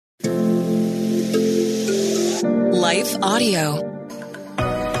Life Audio.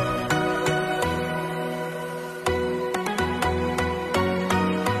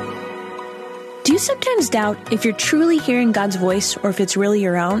 Do you sometimes doubt if you're truly hearing God's voice or if it's really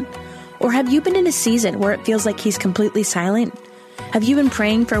your own? Or have you been in a season where it feels like He's completely silent? Have you been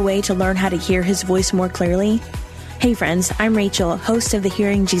praying for a way to learn how to hear His voice more clearly? Hey friends, I'm Rachel, host of the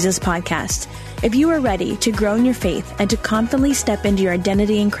Hearing Jesus podcast. If you are ready to grow in your faith and to confidently step into your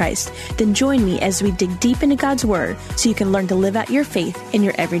identity in Christ, then join me as we dig deep into God's Word so you can learn to live out your faith in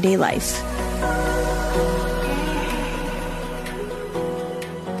your everyday life.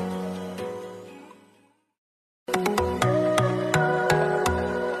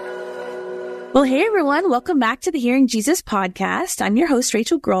 Well, hey everyone, welcome back to the Hearing Jesus podcast. I'm your host,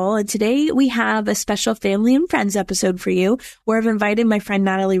 Rachel Grohl, and today we have a special family and friends episode for you, where I've invited my friend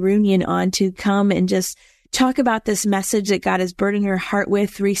Natalie Runion on to come and just talk about this message that God has burdened her heart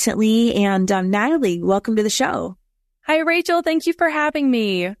with recently. And Natalie, welcome to the show. Hi, Rachel. Thank you for having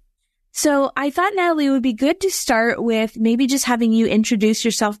me. So I thought, Natalie, it would be good to start with maybe just having you introduce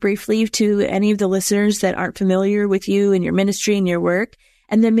yourself briefly to any of the listeners that aren't familiar with you and your ministry and your work.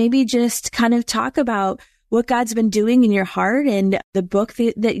 And then maybe just kind of talk about what God's been doing in your heart and the book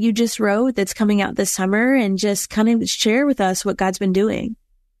that you just wrote that's coming out this summer, and just kind of share with us what God's been doing.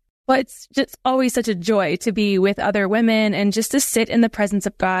 Well, it's just always such a joy to be with other women and just to sit in the presence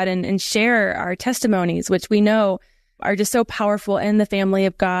of God and share our testimonies, which we know are just so powerful in the family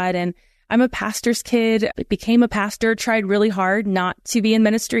of God. And I'm a pastor's kid, became a pastor, tried really hard not to be in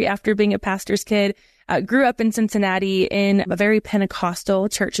ministry after being a pastor's kid. Grew up in Cincinnati in a very Pentecostal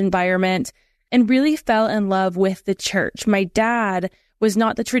church environment and really fell in love with the church. My dad was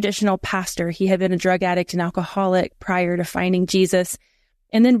not the traditional pastor. He had been a drug addict and alcoholic prior to finding Jesus,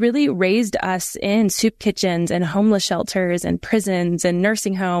 and then really raised us in soup kitchens and homeless shelters and prisons and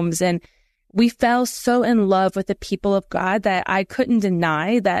nursing homes. And we fell so in love with the people of God that I couldn't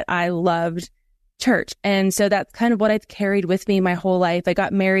deny that I loved church. And so that's kind of what I've carried with me my whole life. I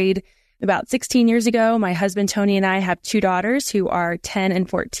got married about 16 years ago. My husband, Tony, and I have two daughters who are 10 and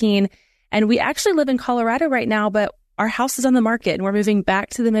 14. And we actually live in Colorado right now, but our house is on the market and we're moving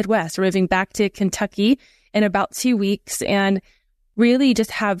back to the Midwest. We're moving back to Kentucky in about 2 weeks, and really just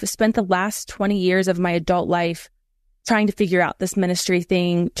have spent the last 20 years of my adult life trying to figure out this ministry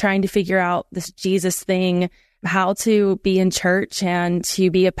thing, trying to figure out this Jesus thing, how to be in church and to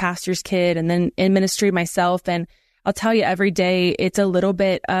be a pastor's kid, and then in ministry myself. And I'll tell you, every day it's a little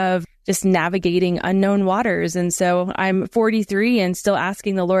bit of just navigating unknown waters. And so I'm 43 and still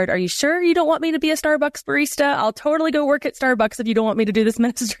asking the Lord, are you sure you don't want me to be a Starbucks barista? I'll totally go work at Starbucks if you don't want me to do this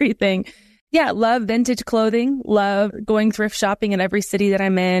ministry thing. Yeah, love vintage clothing, love going thrift shopping in every city that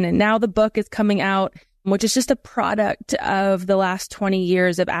I'm in. And now the book is coming out, which is just a product of the last 20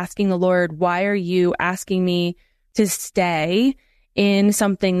 years of asking the Lord, why are you asking me to stay in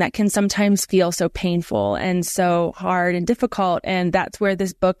something that can sometimes feel so painful and so hard and difficult? And that's where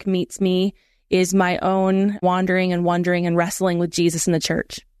this book meets me, is my own wandering and wondering and wrestling with Jesus in the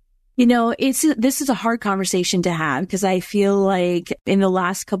church. You know, this is a hard conversation to have, because I feel like in the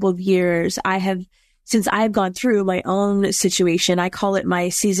last couple of years, since I've gone through my own situation, I call it my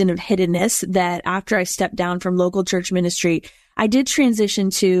season of hiddenness, that after I stepped down from local church ministry, I did transition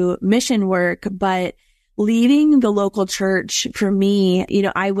to mission work, but leaving the local church for me, you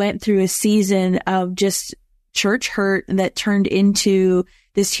know, I went through a season of just church hurt that turned into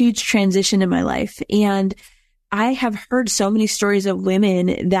this huge transition in my life. And I have heard so many stories of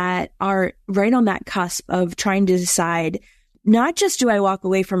women that are right on that cusp of trying to decide, not just do I walk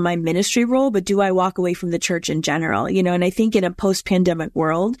away from my ministry role, but do I walk away from the church in general? You know, and I think in a post-pandemic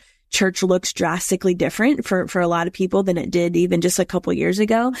world, church looks drastically different for a lot of people than it did even just a couple years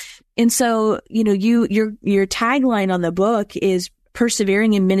ago. And so, you know, your tagline on the book is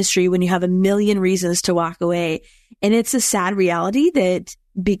persevering in ministry when you have a million reasons to walk away. And it's a sad reality that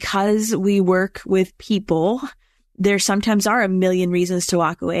because we work with people, there sometimes are a million reasons to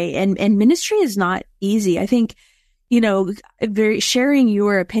walk away. And ministry is not easy. I think, you know, sharing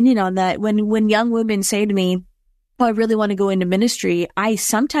your opinion on that, when young women say to me, I really want to go into ministry, I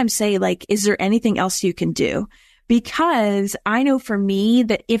sometimes say, like, is there anything else you can do? Because I know for me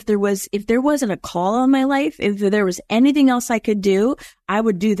that if there wasn't a call on my life, if there was anything else I could do, I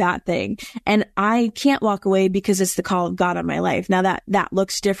would do that thing. And I can't walk away because it's the call of God on my life. Now that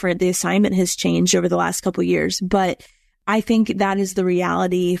looks different. The assignment has changed over the last couple of years, but I think that is the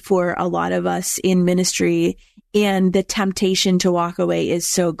reality for a lot of us in ministry. And the temptation to walk away is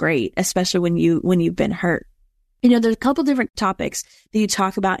so great, especially when you've been hurt. You know, there's a couple different topics that you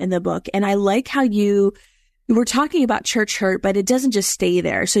talk about in the book, and I like how you we're talking about church hurt, but it doesn't just stay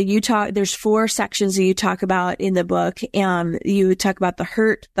there. So there's 4 sections that you talk about in the book. You talk about the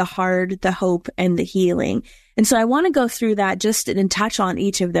hurt, the hard, the hope, and the healing. And so I want to go through that just and touch on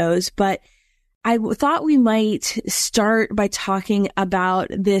each of those. But I thought we might start by talking about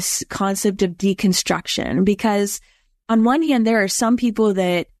this concept of deconstruction, because on one hand, there are some people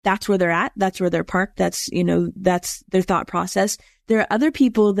that's where they're at. That's where they're parked. That's their thought process. There are other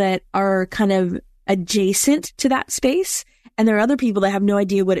people that are kind of adjacent to that space. And there are other people that have no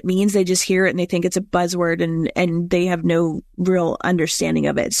idea what it means. They just hear it and they think it's a buzzword and they have no real understanding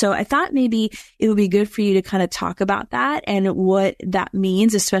of it. So I thought maybe it would be good for you to kind of talk about that and what that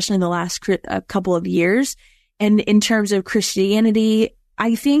means, especially in the last couple of years. And in terms of Christianity,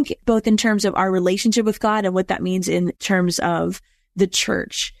 I think both in terms of our relationship with God and what that means in terms of the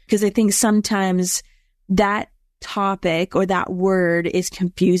church, because I think sometimes that topic or that word is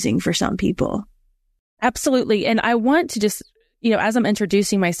confusing for some people. Absolutely. And I want to just, as I'm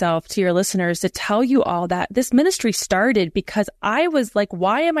introducing myself to your listeners, to tell you all that this ministry started because I was like,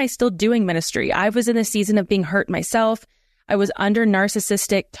 why am I still doing ministry? I was in a season of being hurt myself. I was under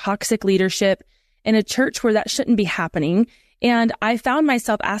narcissistic, toxic leadership in a church where that shouldn't be happening. And I found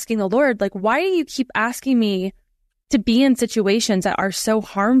myself asking the Lord, like, why do you keep asking me to be in situations that are so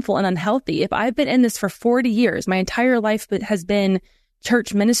harmful and unhealthy? If I've been in this for 40 years, my entire life has been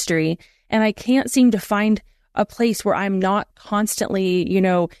church ministry, and I can't seem to find a place where I'm not constantly,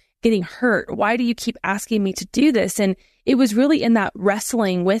 getting hurt. Why do you keep asking me to do this? And it was really in that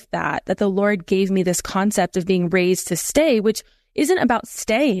wrestling with that the Lord gave me this concept of being raised to stay, which isn't about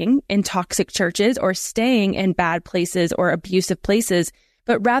staying in toxic churches or staying in bad places or abusive places,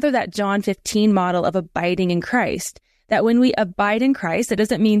 but rather that John 15 model of abiding in Christ. That when we abide in Christ, it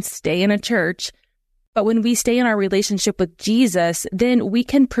doesn't mean stay in a church, but when we stay in our relationship with Jesus, then we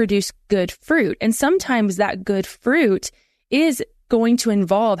can produce good fruit. And sometimes that good fruit is going to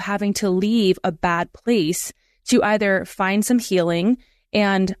involve having to leave a bad place to either find some healing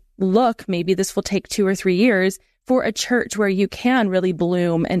and look, maybe this will take 2 or 3 years, for a church where you can really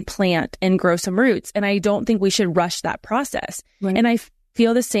bloom and plant and grow some roots. And I don't think we should rush that process. Right. And I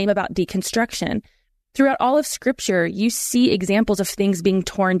feel the same about deconstruction. Throughout all of Scripture, you see examples of things being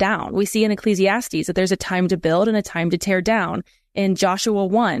torn down. We see in Ecclesiastes that there's a time to build and a time to tear down. In Joshua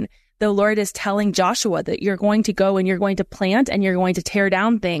 1, the Lord is telling Joshua that you're going to go and you're going to plant and you're going to tear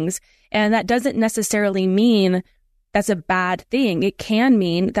down things. And that doesn't necessarily mean that's a bad thing. It can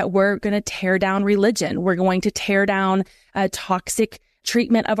mean that we're going to tear down religion. We're going to tear down toxic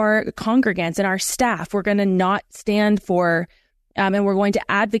treatment of our congregants and our staff. We're going to not stand for and we're going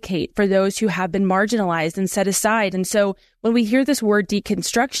to advocate for those who have been marginalized and set aside. And so when we hear this word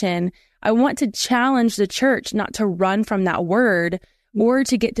deconstruction, I want to challenge the church not to run from that word or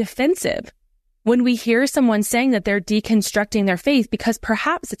to get defensive. When we hear someone saying that they're deconstructing their faith, because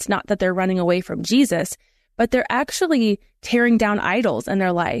perhaps it's not that they're running away from Jesus, but they're actually tearing down idols in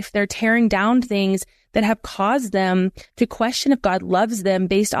their life. They're tearing down things that have caused them to question if God loves them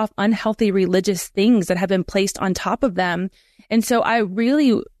based off unhealthy religious things that have been placed on top of them. And so I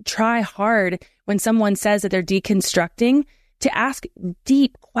really try hard when someone says that they're deconstructing to ask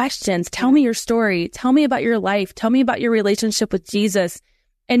deep questions. Tell me your story. Tell me about your life. Tell me about your relationship with Jesus.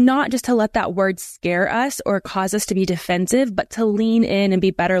 And not just to let that word scare us or cause us to be defensive, but to lean in and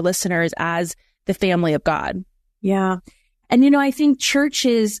be better listeners as the family of God. Yeah. And, I think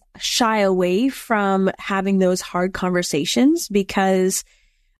churches shy away from having those hard conversations because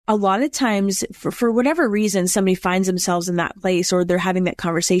a lot of times, for whatever reason, somebody finds themselves in that place or they're having that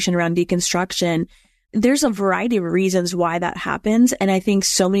conversation around deconstruction. There's a variety of reasons why that happens. And I think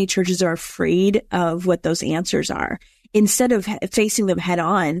so many churches are afraid of what those answers are. Instead of facing them head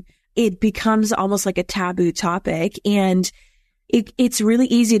on, it becomes almost like a taboo topic. And it's really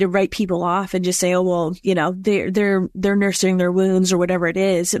easy to write people off and just say, oh, well, they're nursing their wounds or whatever it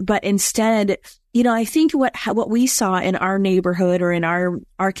is. But instead, I think what we saw in our neighborhood or in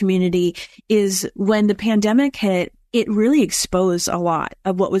our community is when the pandemic hit, it really exposed a lot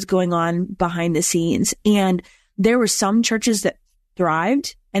of what was going on behind the scenes. And there were some churches that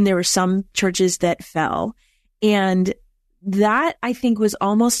thrived and there were some churches that fell. And that, I think, was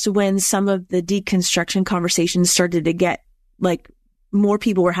almost when some of the deconstruction conversations started to get more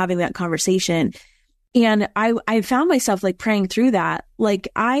people were having that conversation. And I found myself praying through that.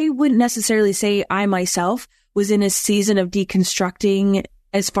 I wouldn't necessarily say I myself was in a season of deconstructing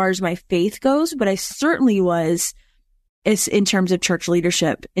as far as my faith goes, but I certainly was in terms of church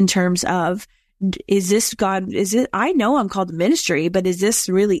leadership, in terms of, is this God? Is it, I know I'm called to ministry, but is this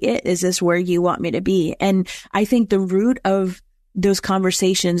really it? Is this where you want me to be? And I think the root of those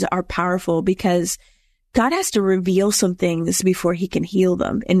conversations are powerful because God has to reveal some things before he can heal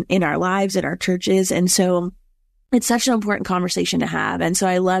them in our lives, in our churches. And so it's such an important conversation to have. And so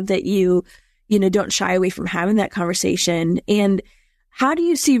I love that you don't shy away from having that conversation. And how do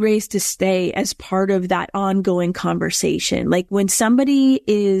you see Raised to Stay as part of that ongoing conversation? Like when somebody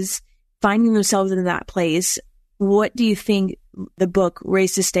is finding themselves in that place, what do you think the book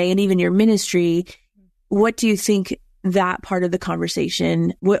Raised to Stay and even your ministry, what do you think that part of the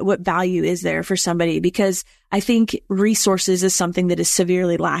conversation, what value is there for somebody? Because I think resources is something that is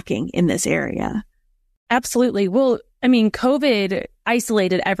severely lacking in this area. Absolutely. Well, I mean, COVID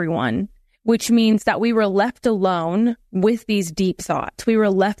isolated everyone, which means that we were left alone with these deep thoughts. We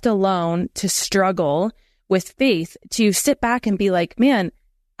were left alone to struggle with faith, to sit back and be like, man,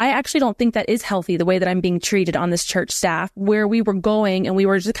 I actually don't think that is healthy, the way that I'm being treated on this church staff, where we were going and we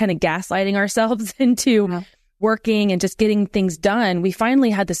were just kind of gaslighting ourselves into working and just getting things done. We finally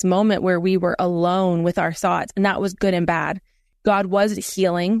had this moment where we were alone with our thoughts, and that was good and bad. God was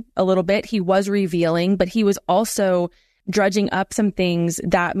healing a little bit. He was revealing, but he was also drudging up some things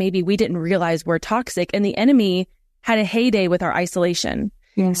that maybe we didn't realize were toxic. And the enemy had a heyday with our isolation.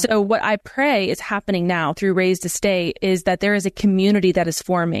 Yeah. So what I pray is happening now through Raised to Stay is that there is a community that is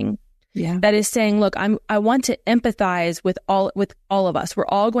forming. Yeah. That is saying, look, I want to empathize with all of us. We're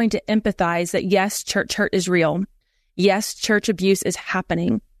all going to empathize that yes, church hurt is real. Yes, church abuse is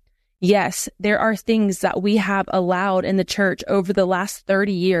happening. Yes, there are things that we have allowed in the church over the last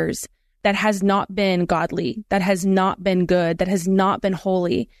 30 years that has not been godly, that has not been good, that has not been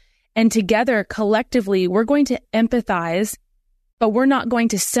holy. And together, collectively, we're going to empathize, but we're not going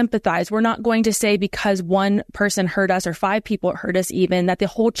to sympathize. We're not going to say because one person hurt us or 5 people hurt us even, that the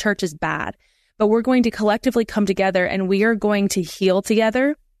whole church is bad. But we're going to collectively come together and we are going to heal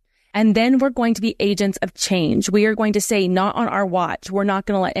together. And then we're going to be agents of change. We are going to say, not on our watch. We're not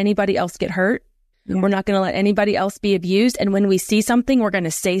going to let anybody else get hurt. Yeah. We're not going to let anybody else be abused. And when we see something, we're going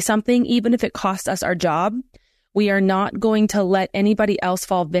to say something, even if it costs us our job. We are not going to let anybody else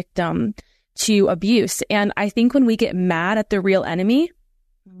fall victim to abuse. And I think when we get mad at the real enemy,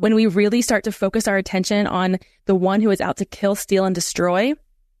 when we really start to focus our attention on the one who is out to kill, steal, and destroy,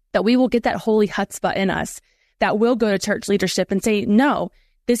 that we will get that holy chutzpah in us that will go to church leadership and say, no,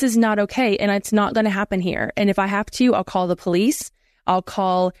 this is not okay. And it's not going to happen here. And if I have to, I'll call the police. I'll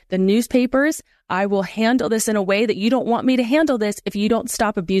call the newspapers. I will handle this in a way that you don't want me to handle this if you don't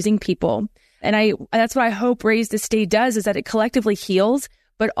stop abusing people. And that's what I hope Raised to Stay does, is that it collectively heals,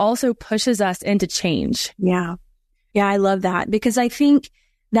 but also pushes us into change. Yeah. Yeah, I love that, because I think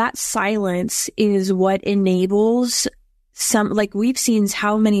that silence is what enables like we've seen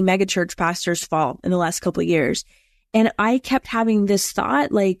how many megachurch pastors fall in the last couple of years. And I kept having this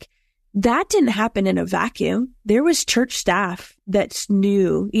thought, like, that didn't happen in a vacuum. There was church staff that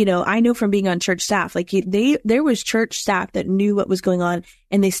knew, I know from being on church staff, like there was church staff that knew what was going on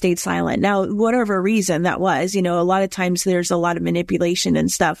and they stayed silent. Now, whatever reason that was, a lot of times there's a lot of manipulation and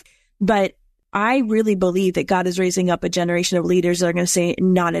stuff, but I really believe that God is raising up a generation of leaders that are going to say,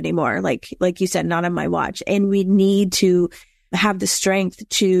 not anymore. Like you said, not on my watch. And we need to have the strength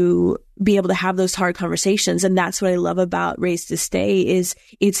to be able to have those hard conversations. And that's what I love about Raised to Stay is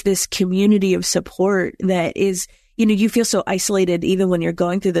it's this community of support that is, you feel so isolated even when you're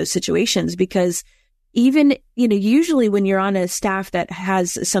going through those situations, because even, usually when you're on a staff that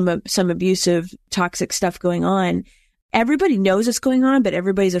has some abusive, toxic stuff going on, everybody knows what's going on, but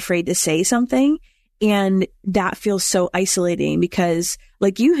everybody's afraid to say something. And that feels so isolating because,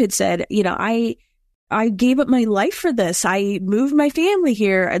 like you had said, I gave up my life for this. I moved my family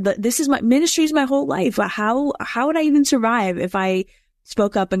here. This is my ministry is my whole life. How would I even survive if I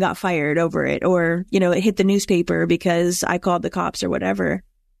spoke up and got fired over it, or, it hit the newspaper because I called the cops or whatever.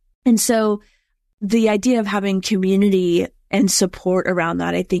 And so the idea of having community and support around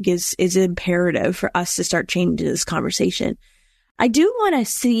that, I think is imperative for us to start changing this conversation. I do want to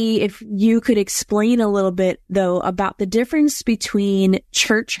see if you could explain a little bit though about the difference between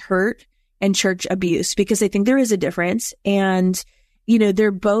church hurt and church abuse, because I think there is a difference, and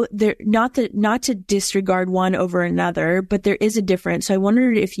they're not to disregard one over another, but there is a difference. So I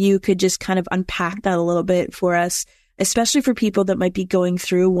wondered if you could just kind of unpack that a little bit for us, especially for people that might be going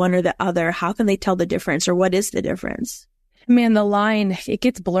through one or the other. How can they tell the difference, or what is the difference? Man, the line, it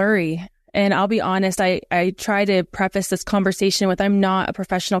gets blurry. And I'll be honest, I try to preface this conversation with, I'm not a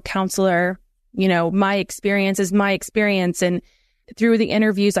professional counselor. My experience is my experience. And through the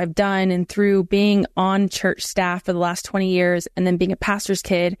interviews I've done and through being on church staff for the last 20 years and then being a pastor's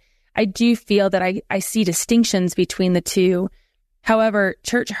kid, I do feel that I see distinctions between the two. However,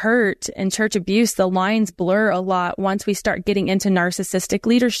 church hurt and church abuse, the lines blur a lot once we start getting into narcissistic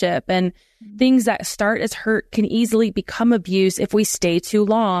leadership, and things that start as hurt can easily become abuse if we stay too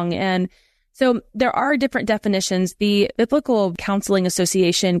long. And so there are different definitions. The Biblical Counseling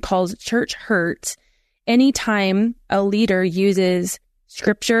Association calls church hurt anytime a leader uses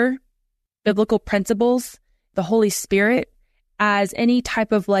scripture, biblical principles, the Holy Spirit as any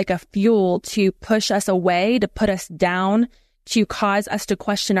type of like a fuel to push us away, to put us down, to cause us to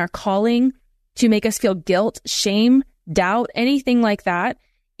question our calling, to make us feel guilt, shame, doubt, anything like that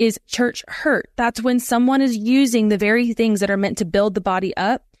is church hurt. That's when someone is using the very things that are meant to build the body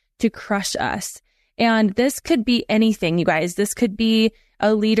up to crush us. And this could be anything, you guys. This could be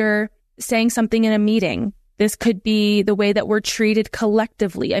a leader saying something in a meeting. This could be the way that we're treated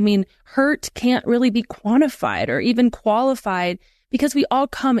collectively. I mean, hurt can't really be quantified or even qualified because we all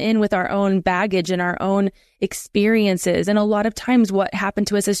come in with our own baggage and our own experiences. And a lot of times what happened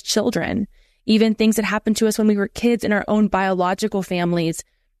to us as children, even things that happened to us when we were kids in our own biological families,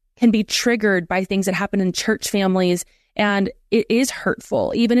 can be triggered by things that happen in church families. And it is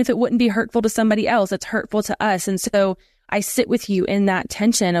hurtful. Even if it wouldn't be hurtful to somebody else, it's hurtful to us. And so I sit with you in that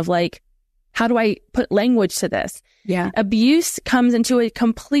tension of like, how do I put language to this? Yeah. Abuse comes into a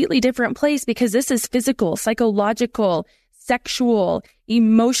completely different place because this is physical, psychological, sexual,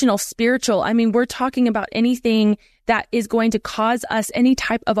 emotional, spiritual. I mean, we're talking about anything that is going to cause us any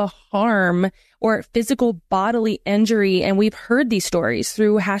type of a harm or physical bodily injury. And we've heard these stories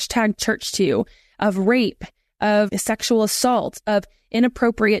through #ChurchToo of rape, of sexual assault, of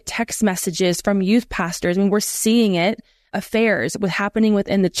inappropriate text messages from youth pastors. I mean, we're seeing it, affairs with happening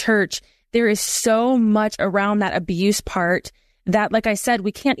within the church. There is so much around that abuse part that, like I said,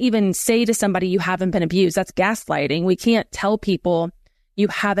 we can't even say to somebody, you haven't been abused. That's gaslighting. We can't tell people you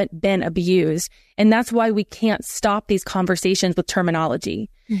haven't been abused. And that's why we can't stop these conversations with terminology.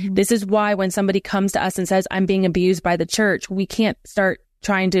 Mm-hmm. This is why when somebody comes to us and says, I'm being abused by the church, we can't start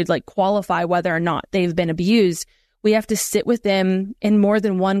trying to like qualify whether or not they've been abused. We have to sit with them in more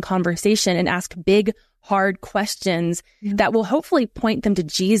than one conversation and ask big, hard questions that will hopefully point them to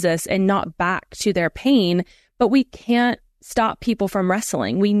Jesus and not back to their pain. But we can't stop people from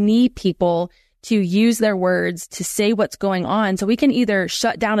wrestling. We need people to use their words to say what's going on. So we can either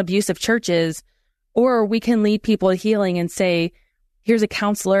shut down abusive churches, or we can lead people to healing and say, here's a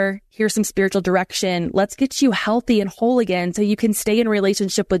counselor, here's some spiritual direction. Let's get you healthy and whole again so you can stay in a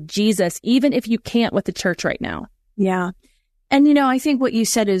relationship with Jesus, even if you can't with the church right now. Yeah. And, you know, I think what you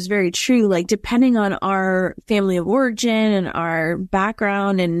said is very true. Like, depending on our family of origin and our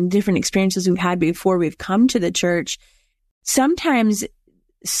background and different experiences we've had before we've come to the church, sometimes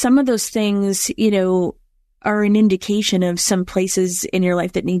some of those things, you know, are an indication of some places in your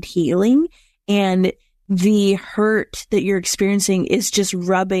life that need healing. And the hurt that you're experiencing is just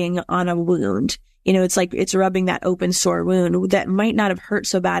rubbing on a wound. You know, it's like it's rubbing that open sore wound that might not have hurt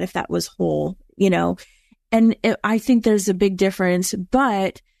so bad if that was whole, you know. And I think there's a big difference,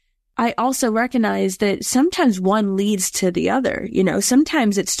 but I also recognize that sometimes one leads to the other. You know,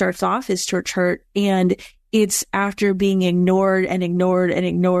 sometimes it starts off as church hurt, and it's after being ignored and ignored and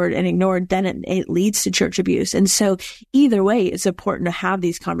ignored and ignored, then it leads to church abuse. And so either way, it's important to have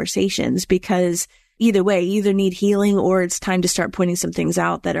these conversations, because either way, you either need healing or it's time to start pointing some things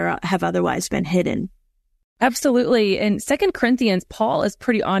out that have otherwise been hidden. Absolutely. In 2 Corinthians, Paul is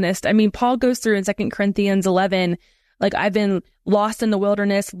pretty honest. I mean, Paul goes through in 2 Corinthians 11, like, I've been lost in the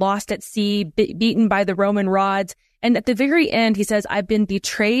wilderness, lost at sea, beaten by the Roman rods. And at the very end, he says, I've been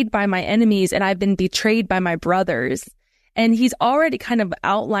betrayed by my enemies and I've been betrayed by my brothers. And he's already kind of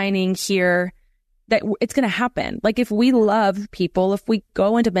outlining here that it's going to happen. Like, if we love people, if we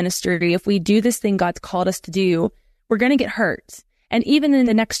go into ministry, if we do this thing God's called us to do, we're going to get hurt. And even in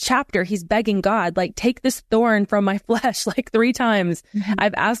the next chapter, he's begging God, like, take this thorn from my flesh, like 3 times. Mm-hmm.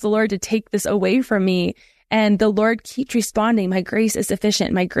 I've asked the Lord to take this away from me. And the Lord keeps responding, my grace is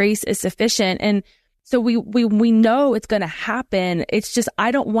sufficient. My grace is sufficient. And so we know it's going to happen. It's just,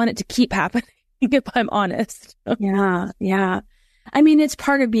 I don't want it to keep happening, if I'm honest. Yeah. Yeah. I mean, it's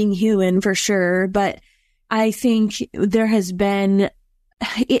part of being human for sure. But I think there has been,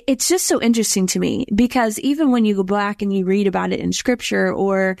 it's just so interesting to me, because even when you go back and you read about it in scripture,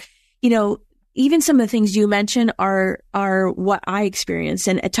 or, you know, even some of the things you mentioned are what I experienced.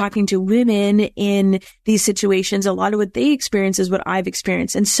 And talking to women in these situations, a lot of what they experience is what I've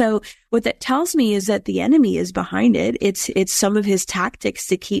experienced. And so what that tells me is that the enemy is behind it. It's some of his tactics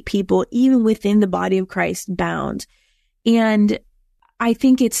to keep people, even within the body of Christ, bound. And I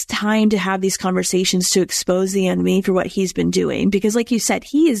think it's time to have these conversations to expose the enemy for what he's been doing. Because like you said,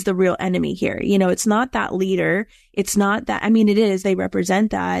 he is the real enemy here. It's not that leader. It's not that, it is, they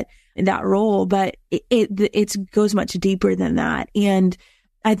represent that role, but it goes much deeper than that. And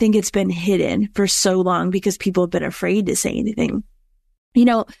I think it's been hidden for so long because people have been afraid to say anything.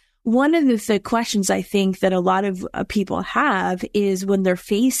 One of the questions I think that a lot of people have is when they're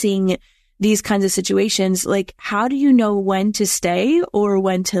facing these kinds of situations, like, how do you know when to stay or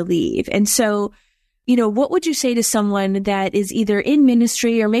when to leave? And so, what would you say to someone that is either in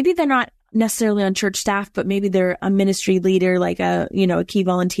ministry, or maybe they're not necessarily on church staff, but maybe they're a ministry leader, like a key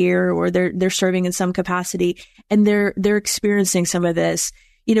volunteer, or they're serving in some capacity, and they're experiencing some of this?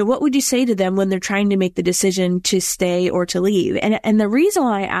 What would you say to them when they're trying to make the decision to stay or to leave? And the reason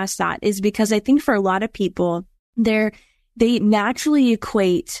why I ask that is because I think for a lot of people, they naturally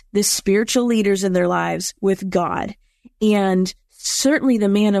equate the spiritual leaders in their lives with God. And certainly the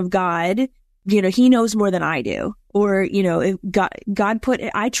man of God, he knows more than I do. Or,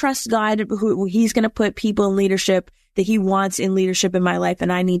 if I trust God, who he's going to put people in leadership that he wants in leadership in my life,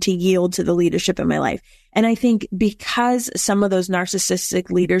 and I need to yield to the leadership in my life. And I think because some of those narcissistic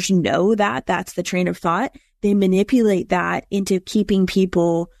leaders know that that's the train of thought, they manipulate that into keeping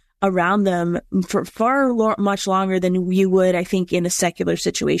people around them for much longer than you would, I think, in a secular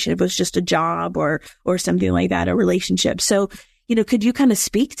situation, if it was just a job or something like that, a relationship. So, could you kind of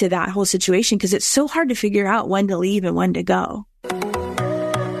speak to that whole situation? Because it's so hard to figure out when to leave and when to go.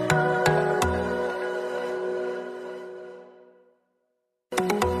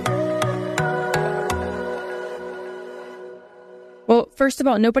 Well, first of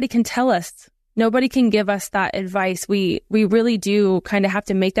all, nobody can tell us. Nobody can give us that advice. We really do kind of have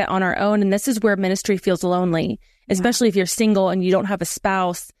to make that on our own. And this is where ministry feels lonely, especially if you're single and you don't have a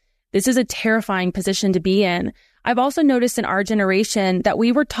spouse. This is a terrifying position to be in. I've also noticed in our generation that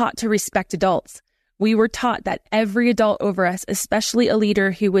we were taught to respect adults. We were taught that every adult over us, especially a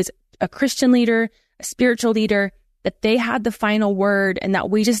leader who was a Christian leader, a spiritual leader, that they had the final word and that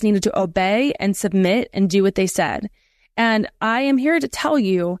we just needed to obey and submit and do what they said. And I am here to tell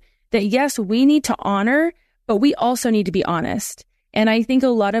you that yes, we need to honor, but we also need to be honest. And I think a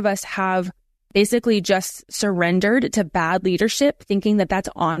lot of us have basically just surrendered to bad leadership, thinking that that's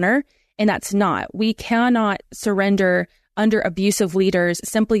honor, and that's not. We cannot surrender under abusive leaders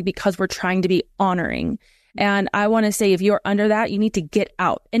simply because we're trying to be honoring. And I want to say, if you're under that, you need to get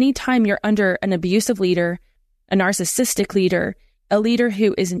out. Anytime you're under an abusive leader, a narcissistic leader, a leader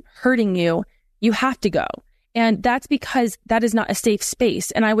who is hurting you, you have to go. And that's because that is not a safe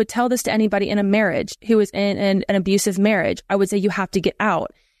space. And I would tell this to anybody in a marriage who is in an abusive marriage. I would say you have to get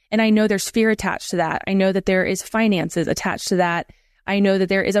out. And I know there's fear attached to that. I know that there is finances attached to that. I know that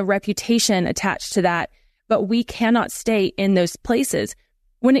there is a reputation attached to that. But we cannot stay in those places.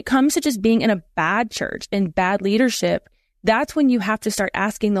 When it comes to just being in a bad church and bad leadership, that's when you have to start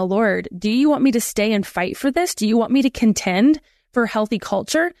asking the Lord, do you want me to stay and fight for this? Do you want me to contend for healthy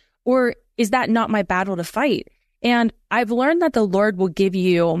culture? Or is that not my battle to fight? And I've learned that the Lord will give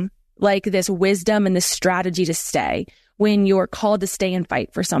you like this wisdom and this strategy to stay when you're called to stay and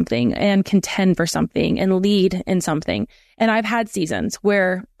fight for something and contend for something and lead in something. And I've had seasons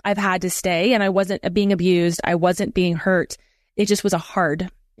where I've had to stay and I wasn't being abused. I wasn't being hurt. It just was a hard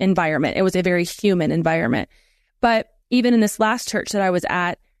environment. It was a very human environment. But even in this last church that I was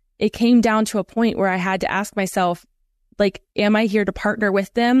at, it came down to a point where I had to ask myself, like, am I here to partner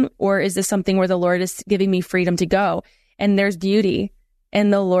with them? Or is this something where the Lord is giving me freedom to go? And there's beauty in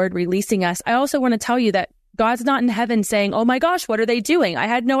the Lord releasing us. I also want to tell you that God's not in heaven saying, oh my gosh, what are they doing? I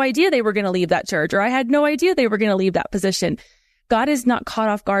had no idea they were going to leave that church, or I had no idea they were going to leave that position. God is not caught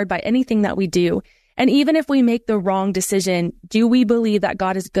off guard by anything that we do. And even if we make the wrong decision, do we believe that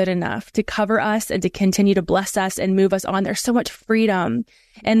God is good enough to cover us and to continue to bless us and move us on? There's so much freedom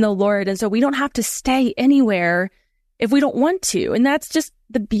in the Lord. And so we don't have to stay anywhere if we don't want to. And that's just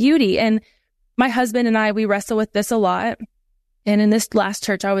the beauty. And my husband and I, we wrestle with this a lot. And in this last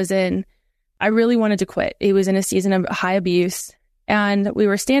church I was in, I really wanted to quit. It was in a season of high abuse. And we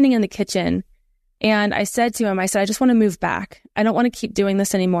were standing in the kitchen. And I said to him, I said, I just want to move back. I don't want to keep doing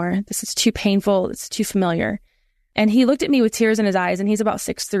this anymore. This is too painful. It's too familiar. And he looked at me with tears in his eyes, and he's about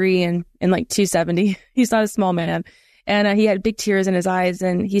 6'3" and like 270. He's not a small man. And he had big tears in his eyes.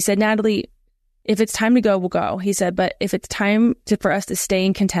 And he said, Natalie, if it's time to go, we'll go. He said, but if it's time for us to stay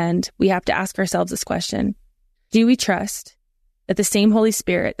and contend, we have to ask ourselves this question. Do we trust that the same Holy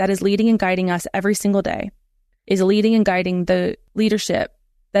Spirit that is leading and guiding us every single day is leading and guiding the leadership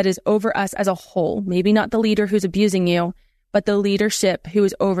that is over us as a whole? Maybe not the leader who's abusing you, but the leadership who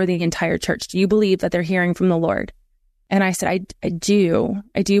is over the entire church. Do you believe that they're hearing from the Lord? And I said, I do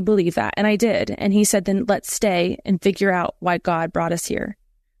believe that. And I did. And he said, then let's stay and figure out why God brought us here.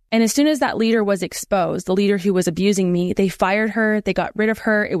 And as soon as that leader was exposed, the leader who was abusing me, they fired her, they got rid of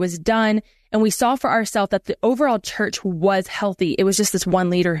her, it was done. And we saw for ourselves that the overall church was healthy. It was just this one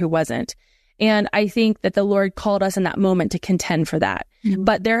leader who wasn't. And I think that the Lord called us in that moment to contend for that. Mm-hmm.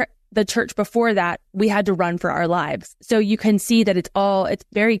 But the church before that, we had to run for our lives. So you can see that it's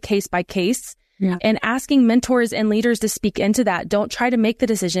very case by case. Yeah. And asking mentors and leaders to speak into that. Don't try to make the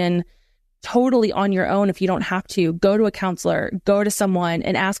decision totally on your own if you don't have to. Go to a counselor, go to someone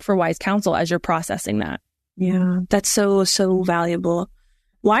and ask for wise counsel as you're processing that. Yeah, that's so valuable.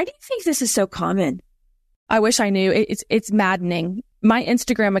 Why do you think this is so common? I wish I knew. It's maddening. My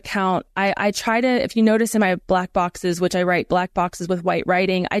Instagram account, I try to, if you notice in my black boxes, which I write black boxes with white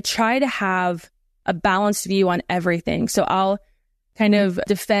writing, I try to have a balanced view on everything. So I'll kind of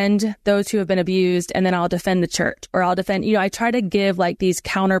defend those who have been abused, and then I'll defend the church, or I'll defend, I try to give like these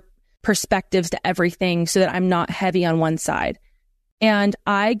counter perspectives to everything so that I'm not heavy on one side. And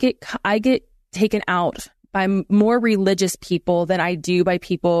I get taken out by more religious people than I do by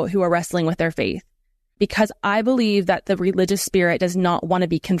people who are wrestling with their faith, because I believe that the religious spirit does not want to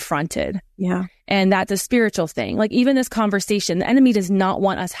be confronted. Yeah. And that's a spiritual thing. Like even this conversation, the enemy does not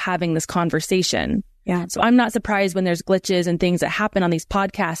want us having this conversation. Yeah. So I'm not surprised when there's glitches and things that happen on these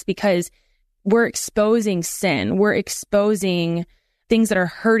podcasts, because we're exposing sin. We're exposing things that are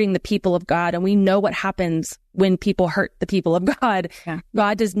hurting the people of God. And we know what happens when people hurt the people of God. Yeah.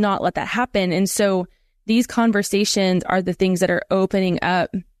 God does not let that happen. And so these conversations are the things that are opening up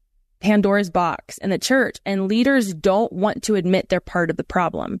Pandora's box in the church. And leaders don't want to admit they're part of the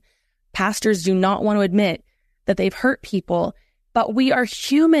problem. Pastors do not want to admit that they've hurt people. But we are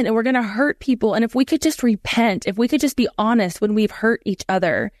human and we're going to hurt people. And if we could just repent, if we could just be honest when we've hurt each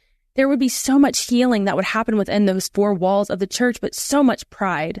other, there would be so much healing that would happen within those four walls of the church. But so much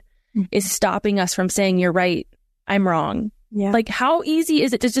pride is stopping us from saying, you're right, I'm wrong. Yeah. Like how easy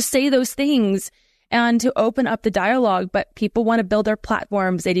is it to just say those things and to open up the dialogue? But people want to build their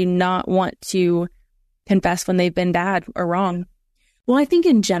platforms. They do not want to confess when they've been bad or wrong. Well, I think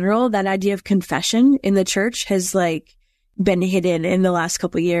in general, that idea of confession in the church has been hidden in the last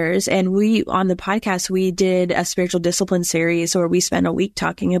couple of years. And we, on the podcast, we did a spiritual discipline series where we spent a week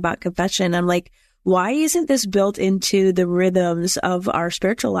talking about confession. I'm like, why isn't this built into the rhythms of our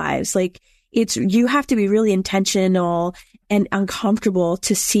spiritual lives? You have to be really intentional and uncomfortable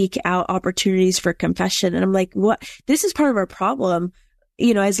to seek out opportunities for confession. And I'm like, what? This is part of our problem.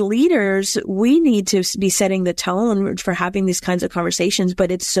 As leaders, we need to be setting the tone for having these kinds of conversations,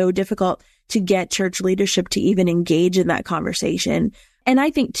 but it's so difficult to get church leadership to even engage in that conversation. And I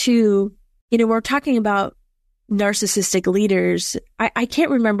think too, we're talking about narcissistic leaders. I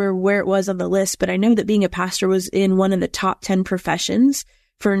can't remember where it was on the list, but I know that being a pastor was in one of the top 10 professions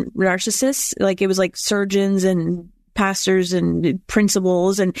for narcissists. It was like surgeons and pastors and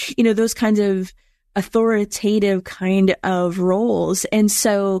principals and, those kinds of authoritative kind of roles. And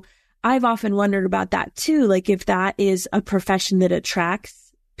so I've often wondered about that too. If that is a profession that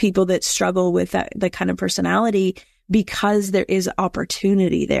attracts people that struggle with that kind of personality, because there is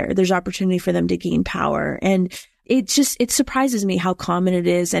opportunity there. There's opportunity for them to gain power. And it surprises me how common it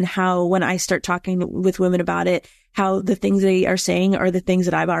is, and how when I start talking with women about it, how the things they are saying are the things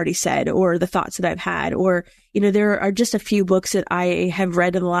that I've already said, or the thoughts that I've had, or, there are just a few books that I have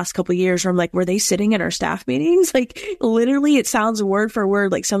read in the last couple of years where I'm like, were they sitting in our staff meetings? Literally it sounds word for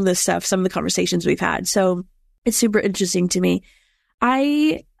word, like some of the conversations we've had. So it's super interesting to me.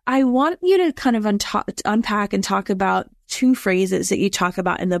 I want you to kind of unpack and talk about two phrases that you talk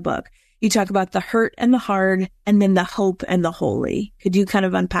about in the book. You talk about the hurt and the hard, and then the hope and the holy. Could you kind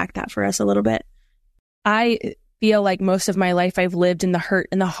of unpack that for us a little bit? I feel like most of my life I've lived in the hurt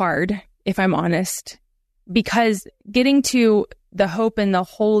and the hard, if I'm honest, because getting to the hope and the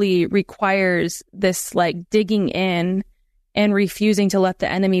holy requires this digging in and refusing to let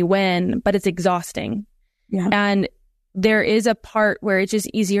the enemy win, but it's exhausting. Yeah. And there is a part where it's just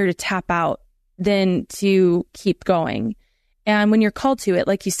easier to tap out than to keep going. And when you're called to it,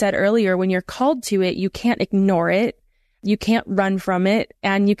 like you said earlier, when you're called to it, you can't ignore it. You can't run from it,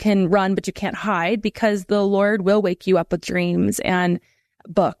 and you can run, but you can't hide, because the Lord will wake you up with dreams and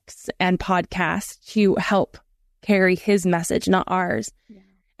books and podcasts to help carry his message, not ours. Yeah.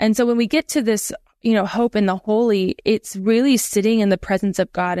 And so when we get to this, hope in the holy, it's really sitting in the presence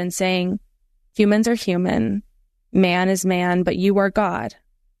of God and saying, humans are human. Man is man, but you are God.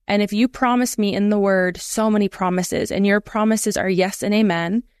 And if you promise me in the word so many promises, and your promises are yes and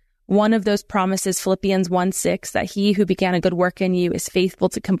amen, one of those promises, Philippians 1:6, that he who began a good work in you is faithful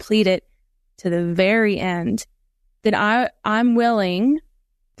to complete it to the very end. then I'm willing,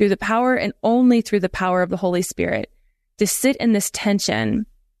 through the power and only through the power of the Holy Spirit, to sit in this tension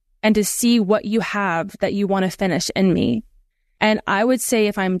and to see what you have that you want to finish in me. And I would say,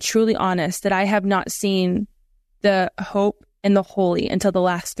 if I'm truly honest, that I have not seen the hope and the holy until the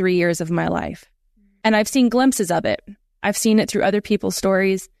last 3 years of my life. And I've seen glimpses of it. I've seen it through other people's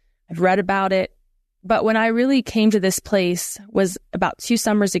stories. I've read about it. But when I really came to this place was about 2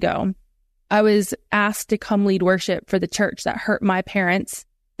 summers ago. I was asked to come lead worship for the church that hurt my parents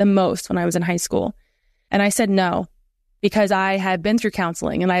the most when I was in high school. And I said no, because I had been through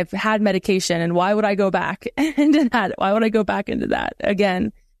counseling and I've had medication, and why would I go back into that? Why would I go back into that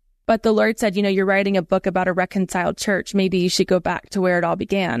again? But the Lord said, you're writing a book about a reconciled church. Maybe you should go back to where it all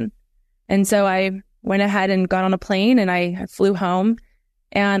began. And so I went ahead and got on a plane and I flew home,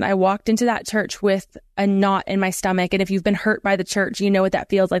 and I walked into that church with a knot in my stomach. And if you've been hurt by the church, you know what that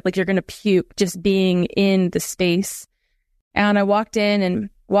feels like you're going to puke just being in the space. And I walked into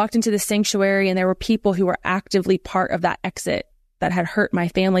the sanctuary, and there were people who were actively part of that exit that had hurt my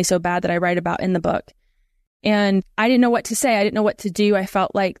family so bad that I write about in the book. And I didn't know what to say. I didn't know what to do. I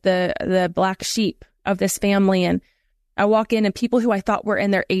felt like the black sheep of this family. And I walk in, and people who I thought were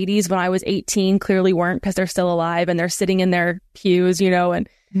in their 80s when I was 18 clearly weren't, because they're still alive and they're sitting in their pews, and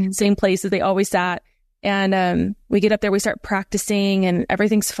same places they always sat. And we get up there, we start practicing, and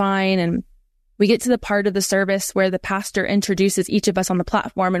everything's fine. And we get to the part of the service where the pastor introduces each of us on the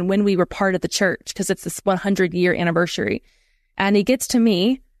platform and when we were part of the church, because it's this 100-year anniversary. And he gets to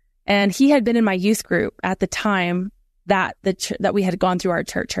me, and he had been in my youth group at the time that that we had gone through our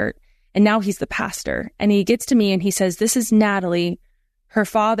church hurt. And now he's the pastor. And he gets to me and he says, "This is Natalie. Her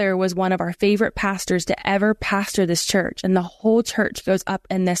father was one of our favorite pastors to ever pastor this church." And the whole church goes up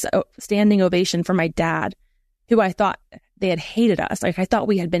in this standing ovation for my dad, who I thought they had hated us. I thought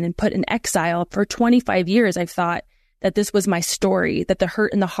we had been put in exile for 25 years. I thought that this was my story, that the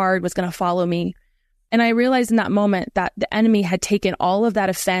hurt and the hard was going to follow me. And I realized in that moment that the enemy had taken all of that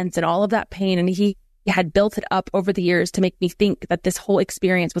offense and all of that pain, and he had built it up over the years to make me think that this whole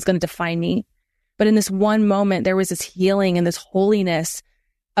experience was going to define me. But in this one moment, there was this healing and this holiness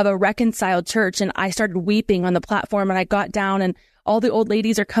of a reconciled church. And I started weeping on the platform, and I got down, and all the old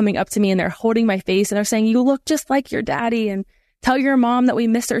ladies are coming up to me and they're holding my face and they're saying, "You look just like your daddy, and tell your mom that we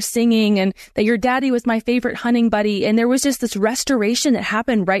miss her singing, and that your daddy was my favorite hunting buddy." And there was just this restoration that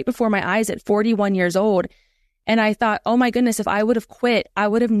happened right before my eyes at 41 years old. And I thought, oh my goodness, if I would have quit, I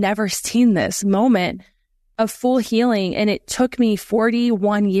would have never seen this moment of full healing. And it took me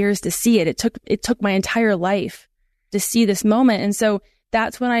 41 years to see it. It took my entire life to see this moment. And so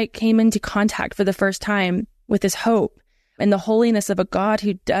that's when I came into contact for the first time with this hope and the holiness of a God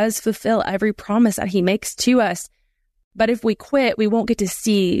who does fulfill every promise that he makes to us. But if we quit, we won't get to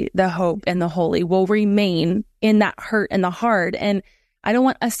see the hope and the holy. We'll remain in that hurt and the hard. And I don't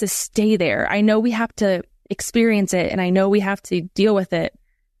want us to stay there. I know we have to experience it, and I know we have to deal with it,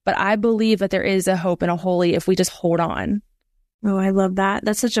 but I believe that there is a hope and a holy if we just hold on. Oh, I love that.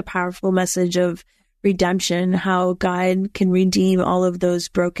 That's such a powerful message of redemption, how God can redeem all of those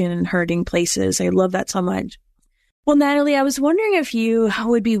broken and hurting places. I love that so much. Well, Natalie, I was wondering if you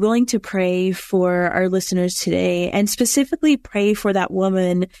would be willing to pray for our listeners today, and specifically pray for that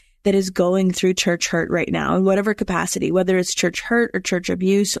woman that is going through church hurt right now in whatever capacity, whether it's church hurt or church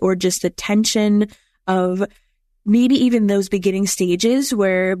abuse, or just the tension of maybe even those beginning stages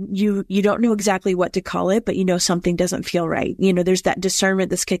where you don't know exactly what to call it, but something doesn't feel right. There's that discernment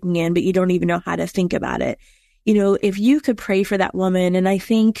that's kicking in, but you don't even know how to think about it. If you could pray for that woman, and I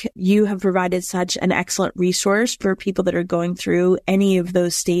think you have provided such an excellent resource for people that are going through any of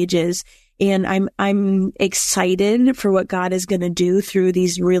those stages. And I'm excited for what God is going to do through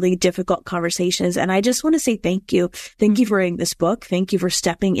these really difficult conversations. And I just want to say thank you. Thank you for writing this book. Thank you for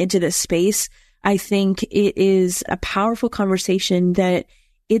stepping into this space. I think it is a powerful conversation that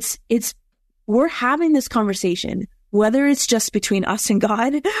we're having this conversation, whether it's just between us and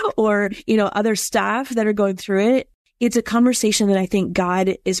God or, other staff that are going through it. It's a conversation that I think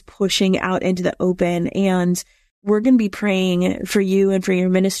God is pushing out into the open, and we're going to be praying for you and for your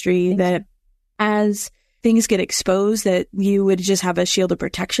ministry that as things get exposed, that you would just have a shield of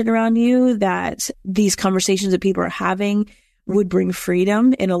protection around you, that these conversations that people are having would bring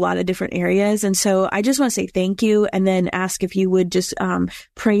freedom in a lot of different areas. And so I just want to say thank you, and then ask if you would just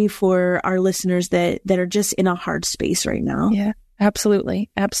pray for our listeners that are just in a hard space right now. Yeah,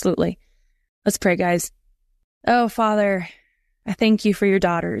 absolutely. Absolutely. Let's pray, guys. Oh, Father, I thank you for your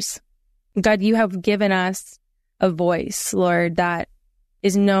daughters. God, you have given us a voice, Lord, that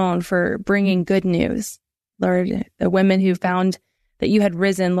is known for bringing good news. Lord, the women who found that you had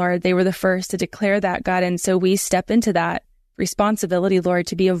risen, Lord. They were the first to declare that, God. And so we step into that responsibility, Lord,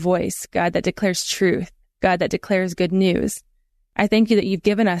 to be a voice, God, that declares truth, God, that declares good news. I thank you that you've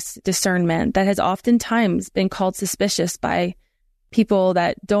given us discernment that has oftentimes been called suspicious by people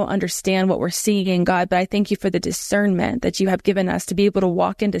that don't understand what we're seeing, God. But I thank you for the discernment that you have given us to be able to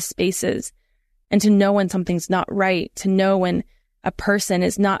walk into spaces and to know when something's not right, to know when a person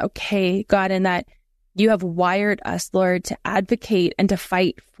is not okay, God, and that you have wired us, Lord, to advocate and to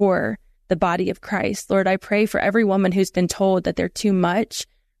fight for the body of Christ. Lord, I pray for every woman who's been told that they're too much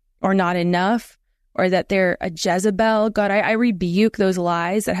or not enough, or that they're a Jezebel. God, I rebuke those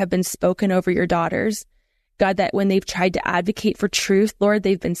lies that have been spoken over your daughters. God, that when they've tried to advocate for truth, Lord,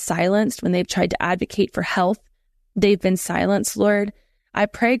 they've been silenced. When they've tried to advocate for health, they've been silenced, Lord. I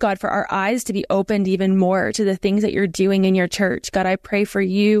pray, God, for our eyes to be opened even more to the things that you're doing in your church. God, I pray for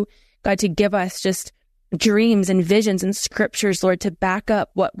you, God, to give us just dreams and visions and scriptures, Lord, to back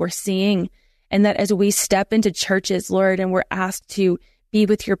up what we're seeing. And that as we step into churches, Lord, and we're asked to be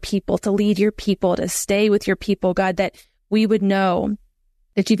with your people, to lead your people, to stay with your people, God, that we would know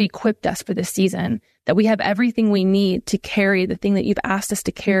that you've equipped us for this season, that we have everything we need to carry the thing that you've asked us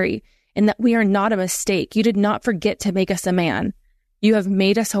to carry, and that we are not a mistake. You did not forget to make us a man. You have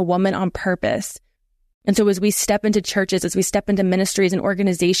made us a woman on purpose. And so as we step into churches, as we step into ministries and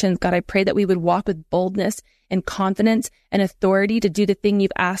organizations, God, I pray that we would walk with boldness and confidence and authority to do the thing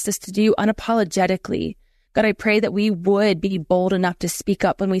you've asked us to do unapologetically. God, I pray that we would be bold enough to speak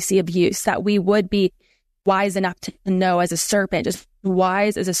up when we see abuse, that we would be wise enough to know as a serpent, just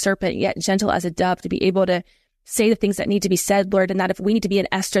wise as a serpent, yet gentle as a dove, to be able to say the things that need to be said, Lord, and that if we need to be an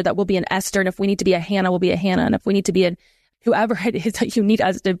Esther, that we'll be an Esther, and if we need to be a Hannah, we'll be a Hannah, and if we need to be a whoever it is that you need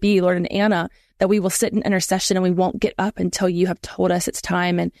us to be, Lord, an Anna, that we will sit in intercession and we won't get up until you have told us it's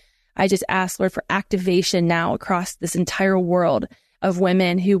time. And I just ask, Lord, for activation now across this entire world of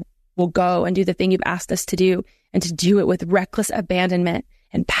women who will go and do the thing you've asked us to do, and to do it with reckless abandonment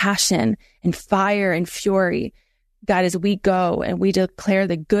and passion and fire and fury. God, as we go and we declare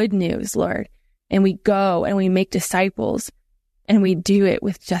the good news, Lord, and we go and we make disciples, and we do it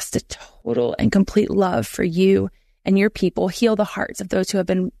with just a total and complete love for you and your people. Heal the hearts of those who have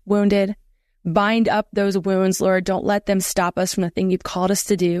been wounded. Bind up those wounds, Lord. Don't let them stop us from the thing you've called us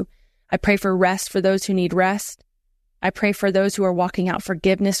to do. I pray for rest for those who need rest. I pray for those who are walking out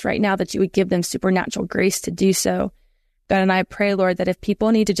forgiveness right now, that you would give them supernatural grace to do so. God, and I pray, Lord, that if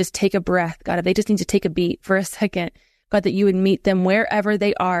people need to just take a breath, God, if they just need to take a beat for a second, God, that you would meet them wherever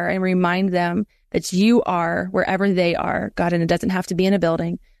they are and remind them that you are wherever they are, God, and it doesn't have to be in a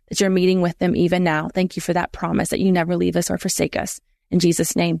building, that you're meeting with them even now. Thank you for that promise that you never leave us or forsake us. In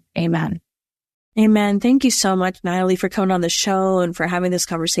Jesus' name, amen. Amen. Thank you so much, Natalie, for coming on the show and for having this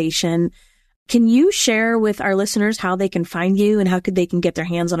conversation. Can you share with our listeners how they can find you and how they can get their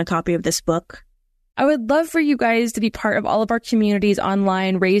hands on a copy of this book? I would love for you guys to be part of all of our communities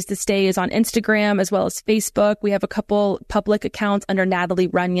online. Raise to Stay is on Instagram as well as Facebook. We have a couple public accounts under Natalie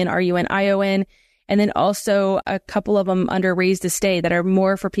Runyon, RUNION, and then also a couple of them under Raise to Stay that are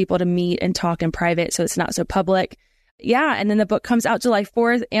more for people to meet and talk in private, so it's not so public. Yeah, and then the book comes out July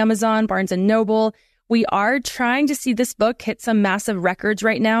 4th, Amazon, Barnes & Noble. We are trying to see this book hit some massive records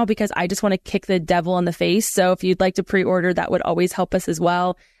right now because I just want to kick the devil in the face. So if you'd like to pre-order, that would always help us as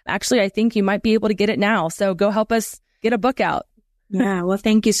well. Actually, I think you might be able to get it now. So go help us get a book out. Yeah, well,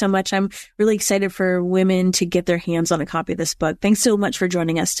 thank you so much. I'm really excited for women to get their hands on a copy of this book. Thanks so much for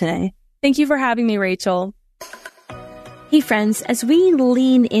joining us today. Thank you for having me, Rachel. Hey friends, as we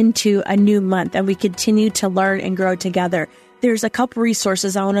lean into a new month and we continue to learn and grow together, there's a couple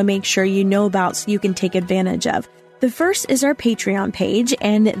resources I want to make sure you know about so you can take advantage of. The first is our Patreon page,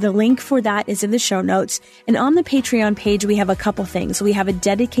 and the link for that is in the show notes. And on the Patreon page, we have a couple things. We have a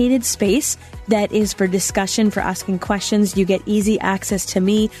dedicated space that is for discussion, for asking questions. You get easy access to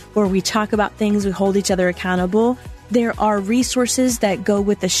me where we talk about things, we hold each other accountable. There are resources that go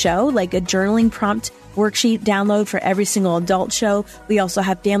with the show, like a journaling prompt worksheet download for every single adult show. We also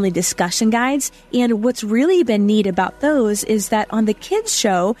have family discussion guides. And what's really been neat about those is that on the kids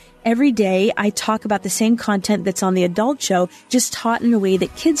show, every day I talk about the same content that's on the adult show, just taught in a way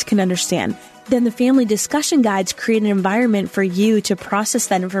that kids can understand. Then the family discussion guides create an environment for you to process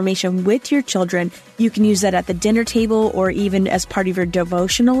that information with your children. You can use that at the dinner table or even as part of your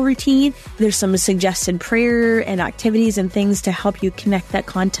devotional routine. There's some suggested prayer and activities and things to help you connect that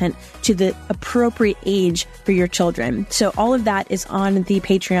content to the appropriate age for your children. So all of that is on the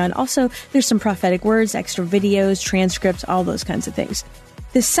Patreon. Also, there's some prophetic words, extra videos, transcripts, all those kinds of things.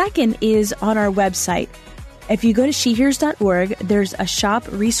 The second is on our website. If you go to shehears.org, there's a shop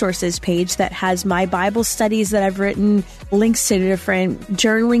resources page that has my Bible studies that I've written, links to different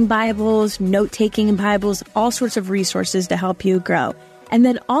journaling Bibles, note-taking Bibles, all sorts of resources to help you grow. And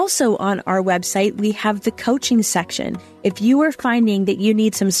then also on our website, we have the coaching section. If you are finding that you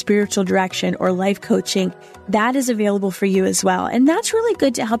need some spiritual direction or life coaching, that is available for you as well. And that's really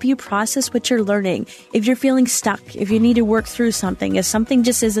good to help you process what you're learning. If you're feeling stuck, if you need to work through something, if something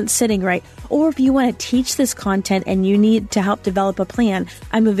just isn't sitting right, or if you want to teach this content and you need to help develop a plan,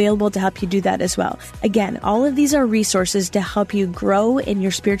 I'm available to help you do that as well. Again, all of these are resources to help you grow in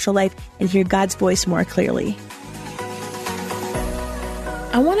your spiritual life and hear God's voice more clearly.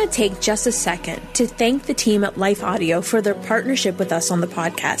 I want to take just a second to thank the team at Life Audio for their partnership with us on the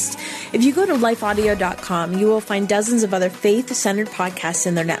podcast. If you go to lifeaudio.com, you will find dozens of other faith-centered podcasts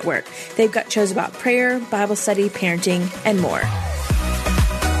in their network. They've got shows about prayer, Bible study, parenting, and more.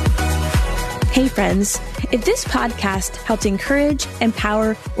 Hey friends, if this podcast helped encourage,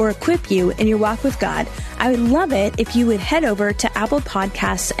 empower, or equip you in your walk with God, I would love it if you would head over to Apple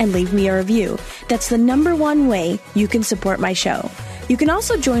Podcasts and leave me a review. That's the number one way you can support my show. You can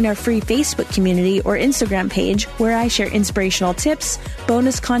also join our free Facebook community or Instagram page where I share inspirational tips,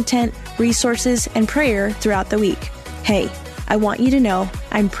 bonus content, resources, and prayer throughout the week. Hey, I want you to know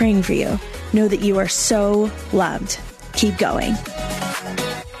I'm praying for you. Know that you are so loved. Keep going.